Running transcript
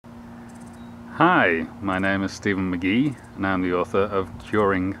Hi, my name is Stephen McGee and I'm the author of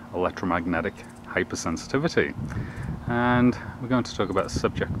Curing Electromagnetic Hypersensitivity, and we're going to talk about a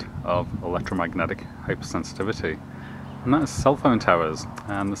subject of electromagnetic hypersensitivity, and that is cell phone towers.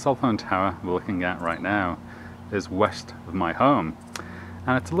 And the cell phone tower we're looking at right now is west of my home,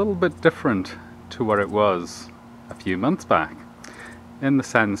 and it's a little bit different to where it was a few months back, in the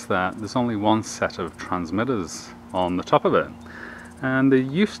sense that there's only one set of transmitters on the top of it. And there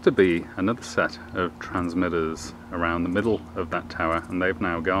used to be another set of transmitters around the middle of that tower, and they've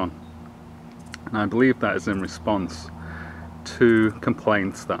now gone. And I believe that is in response to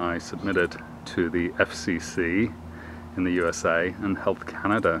complaints that I submitted to the FCC in the USA and Health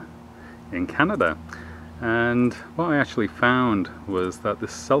Canada in Canada. And what I actually found was that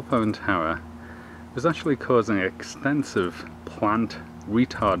this cell phone tower was actually causing extensive plant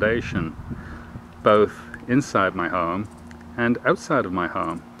retardation, both inside my home and outside of my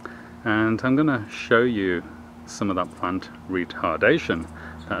home. And I'm going to show you some of that plant retardation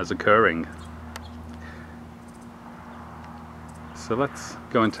that is occurring. So let's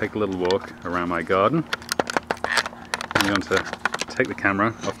go and take a little walk around my garden. I'm going to take the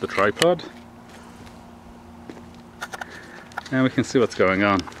camera off the tripod and we can see what's going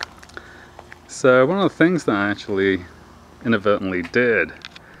on. So one of the things that I actually inadvertently did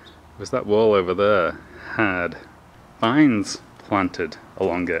was that wall over there had vines planted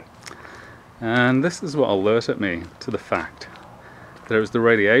along it, and this is what alerted me to the fact that it was the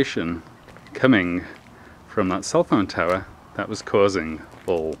radiation coming from that cell phone tower that was causing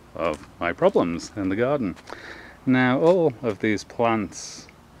all of my problems in the garden. Now, all of these plants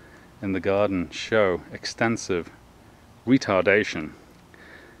in the garden show extensive retardation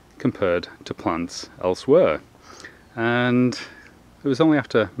compared to plants elsewhere, and it was only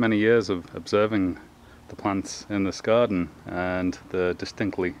after many years of observing the plants in this garden and the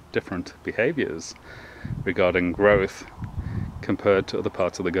distinctly different behaviors regarding growth compared to other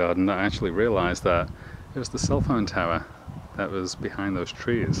parts of the garden that I actually realized that it was the cell phone tower that was behind those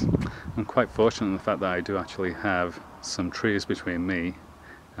trees. I'm quite fortunate in the fact that I do actually have some trees between me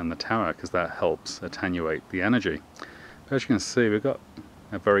and the tower, because that helps attenuate the energy. But as you can see, we've got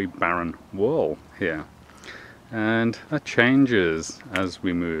a very barren wall here, and that changes as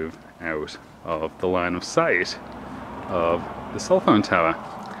we move out of the line of sight of the cell phone tower.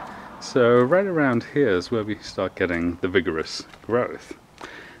 So right around here is where we start getting the vigorous growth.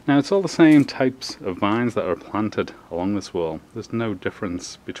 Now, it's all the same types of vines that are planted along this wall. There's no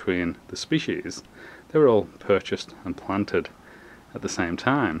difference between the species. They were all purchased and planted at the same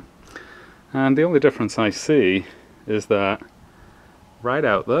time. And the only difference I see is that right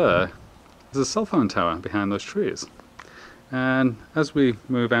out there is a cell phone tower behind those trees. And as we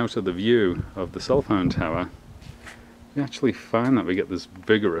move out of the view of the cell phone tower, we actually find that we get this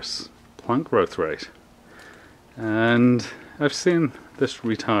vigorous plant growth rate. And I've seen this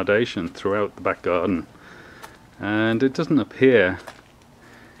retardation throughout the back garden, and it doesn't appear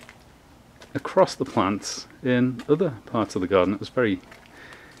across the plants in other parts of the garden. It was very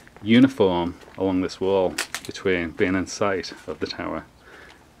uniform along this wall between being in sight of the tower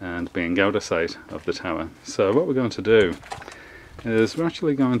and being out of sight of the tower. So what we're going to do is we're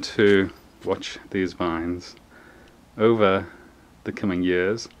actually going to watch these vines over the coming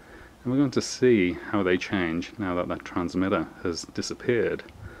years, and we're going to see how they change now that that transmitter has disappeared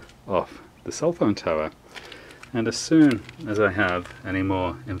off the cell phone tower. And as soon as I have any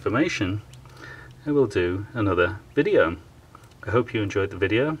more information, I will do another video. I hope you enjoyed the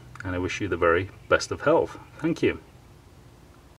video, and I wish you the very best of health. Thank you.